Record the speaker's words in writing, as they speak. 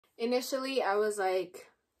Initially, I was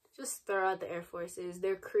like, just throw out the Air Forces.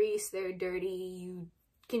 They're creased, they're dirty, you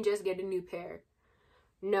can just get a new pair.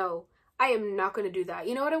 No, I am not going to do that.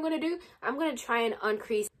 You know what I'm going to do? I'm going to try and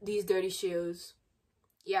uncrease these dirty shoes.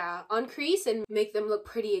 Yeah, uncrease and make them look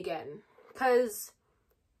pretty again. Because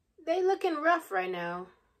they looking rough right now.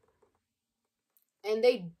 And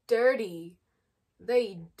they dirty.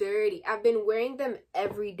 They dirty. I've been wearing them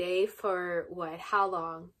every day for what? How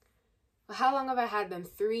long? How long have I had them?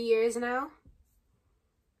 3 years now?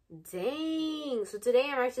 Dang. So today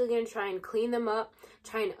I'm actually going to try and clean them up,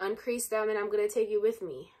 try and uncrease them, and I'm going to take you with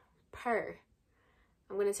me. I'm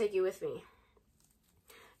going to take you with me.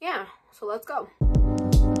 Yeah, so let's go.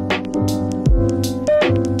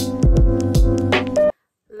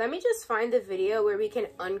 Let me just find the video where we can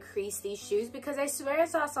uncrease these shoes because I swear I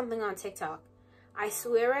saw something on TikTok. I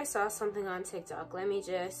swear I saw something on TikTok. Let me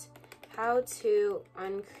just... How to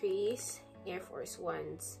uncrease Air Force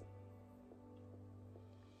Ones.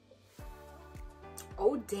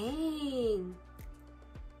 Oh, dang.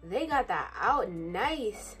 They got that out.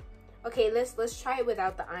 Nice. Okay, let's try it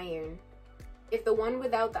without the iron. If the one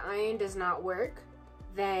without the iron does not work,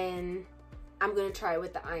 then I'm going to try it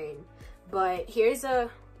with the iron. But here's a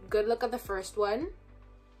good look at the first one.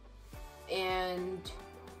 And,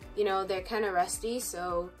 you know, they're kind of rusty,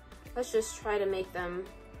 so let's just try to make them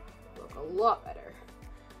look a lot better.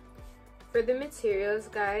 For the materials,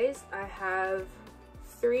 guys, I have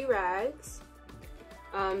 3 rags.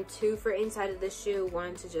 2 for inside of the shoe,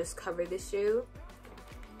 1 to just cover the shoe.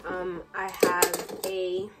 I have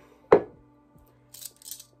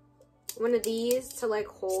one of these to like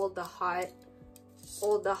hold the hot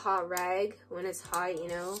rag when it's hot, you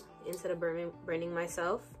know, instead of burning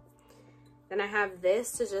myself. Then I have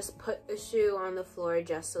this to just put the shoe on the floor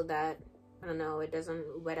just so that, I don't know, it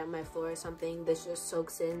doesn't wet out my floor or something. This just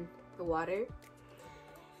soaks in the water.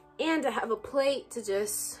 And I have a plate to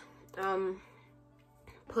just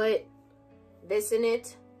put this in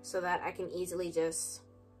it so that I can easily just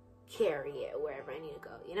carry it wherever I need to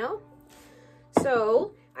go, you know?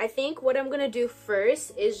 So I think what I'm gonna do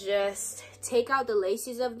first is just take out the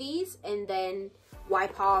laces of these and then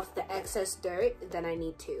wipe off the excess dirt that I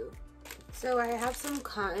need to. So I have some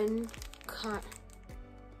cotton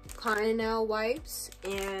nail wipes,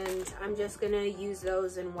 and I'm just gonna use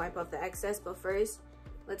those and wipe off the excess, but first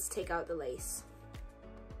let's take out the lace.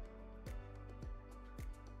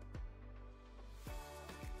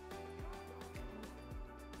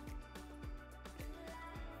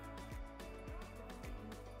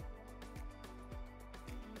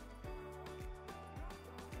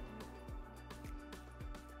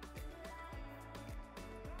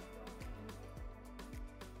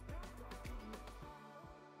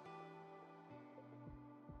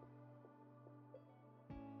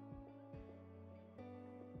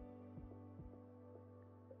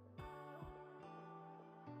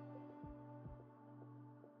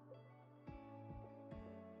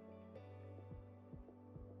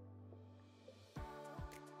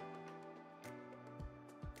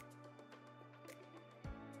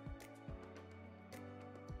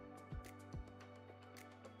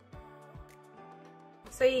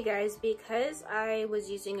 So you guys, because I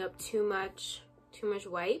was using up too much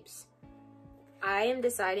wipes, I am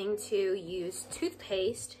deciding to use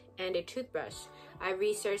toothpaste and a toothbrush. I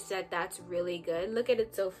researched that that's really good. Look at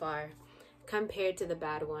it so far compared to the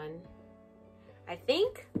bad one. I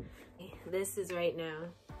think this is right now.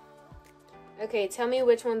 Okay, tell me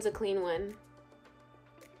which one's a clean one.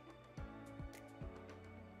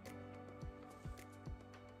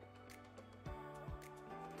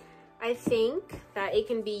 I think that it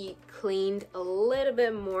can be cleaned a little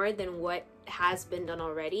bit more than what has been done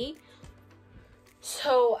already.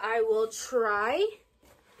 So I will try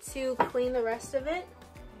to clean the rest of it.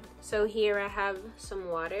 So here I have some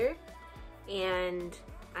water, and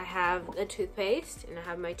I have a toothpaste, and I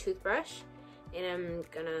have my toothbrush, and I'm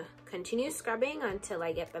gonna continue scrubbing until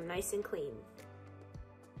I get them nice and clean.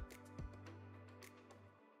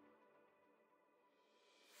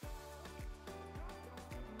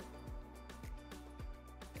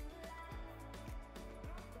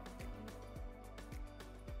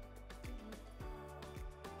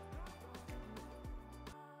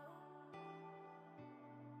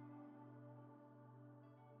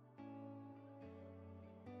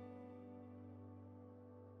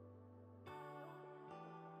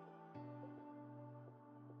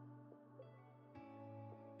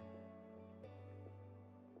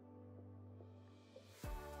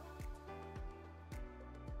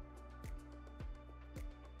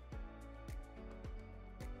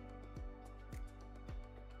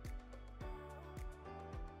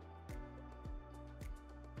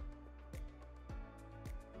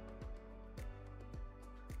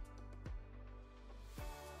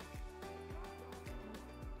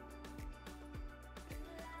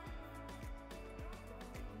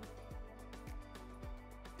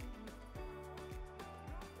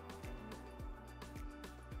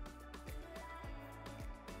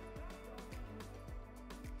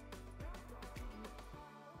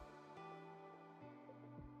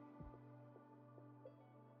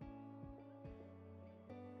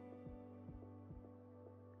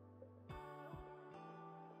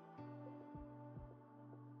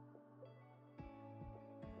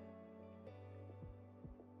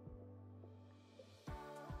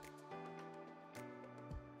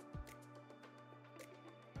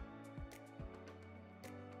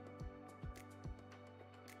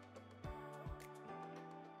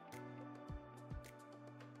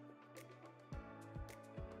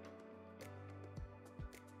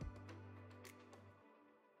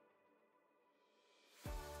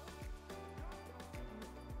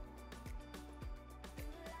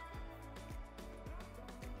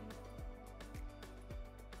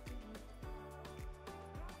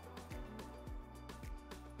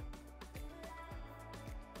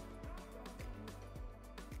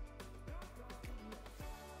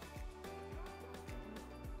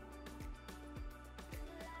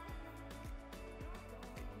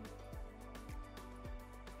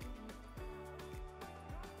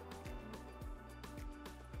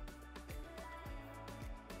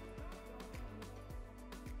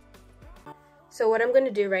 So what I'm going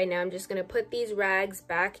to do right now, I'm just going to put these rags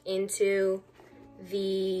back into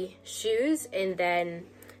the shoes, and then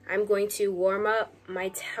I'm going to warm up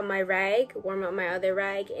my other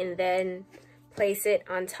rag, and then place it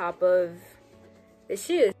on top of the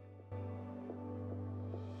shoes.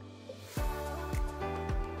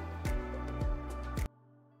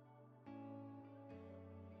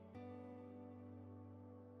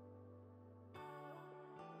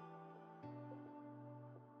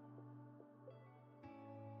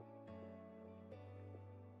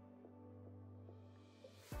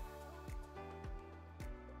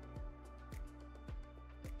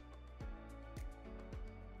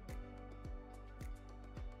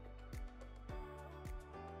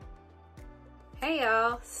 Hey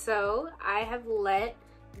y'all, so I have let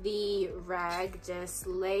the rag just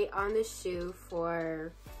lay on the shoe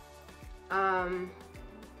for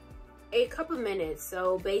a couple minutes.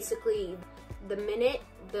 So basically, the minute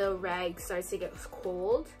the rag starts to get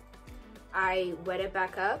cold, I wet it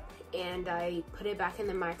back up and I put it back in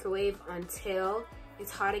the microwave until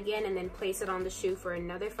it's hot again, and then place it on the shoe for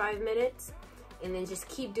another 5 minutes, and then just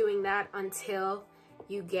keep doing that until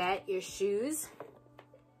you get your shoes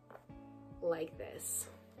like this.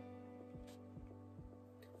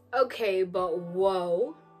 Okay, but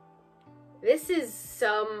whoa,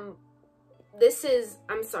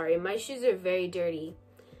 I'm sorry, my shoes are very dirty.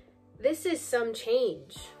 This is some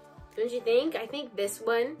change, don't you think? I think this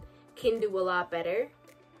one can do a lot better,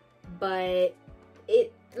 but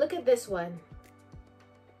look at this one.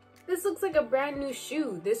 This looks like a brand new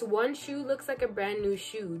shoe. This one shoe looks like a brand new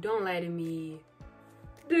shoe. Don't lie to me.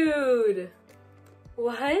 Dude,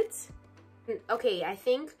 what? Okay, I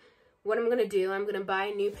think what I'm gonna do, I'm gonna buy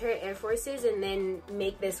a new pair of Air Forces and then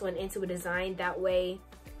make this one into a design. That way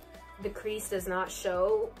the crease does not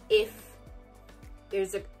show, if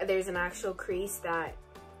there's an actual crease that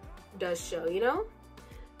does show, you know?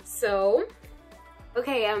 So,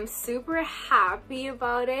 okay, I'm super happy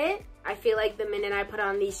about it. I feel like the minute I put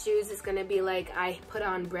on these shoes, it's gonna be like I put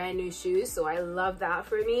on brand new shoes, so I love that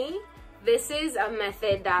for me. This is a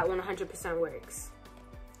method that 100% works.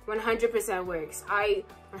 100% works. I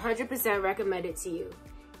 100% recommend it to you.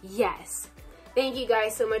 Yes. Thank you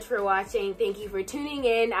guys so much for watching. Thank you for tuning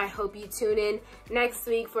in. I hope you tune in next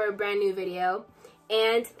week for a brand new video.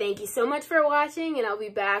 And thank you so much for watching, and I'll be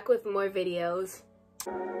back with more videos.